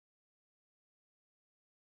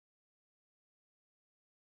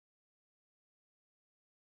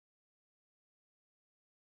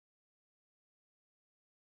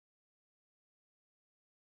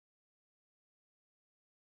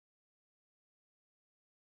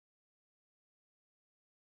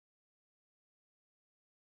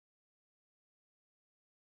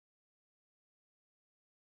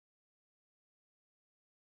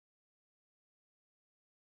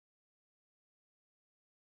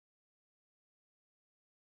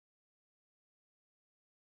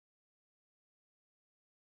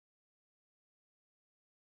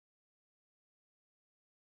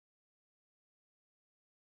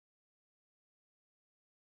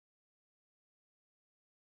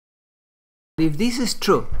If this is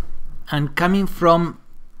true, and coming from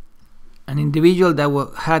an individual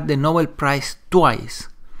that had the Nobel Prize twice,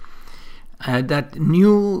 that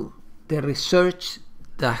knew the research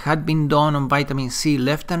that had been done on vitamin C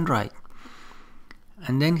left and right,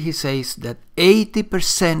 and then he says that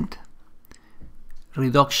 80%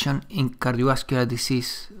 reduction in cardiovascular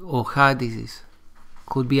disease or heart disease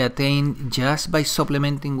could be attained just by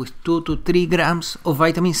supplementing with 2 to 3 grams of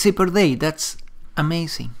vitamin C per day. That's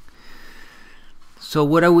amazing. So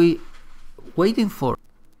what are we waiting for?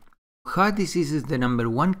 Heart disease is the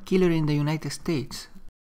 #1 killer in the United States.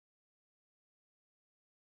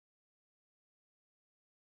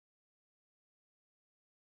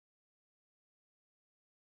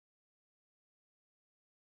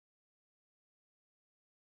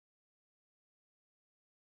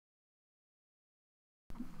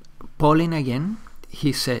 Pauling again,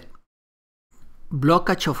 he said,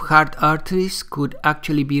 blockage of heart arteries could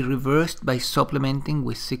actually be reversed by supplementing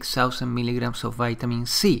with 6,000 milligrams of vitamin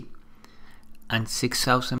C and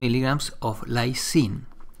 6,000 milligrams of lysine,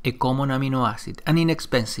 a common amino acid, and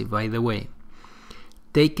inexpensive, by the way,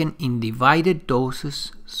 taken in divided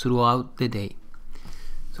doses throughout the day.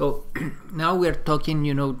 So now we're talking,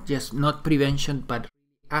 just not prevention, but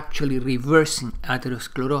actually reversing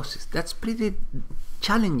atherosclerosis. That's pretty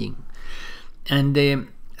challenging. And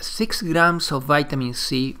 6 grams of vitamin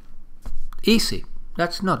C, easy,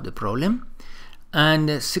 that's not the problem.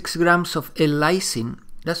 And 6 grams of L-lysine,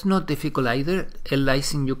 that's not difficult either.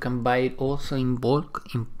 L-lysine, you can buy it also in bulk,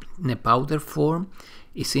 in a powder form.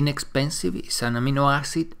 It's inexpensive, it's an amino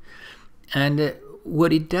acid. And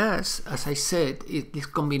what it does, as I said, this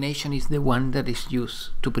combination is the one that is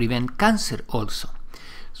used to prevent cancer also.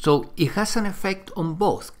 So it has an effect on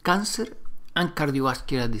both cancer and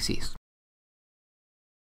cardiovascular disease.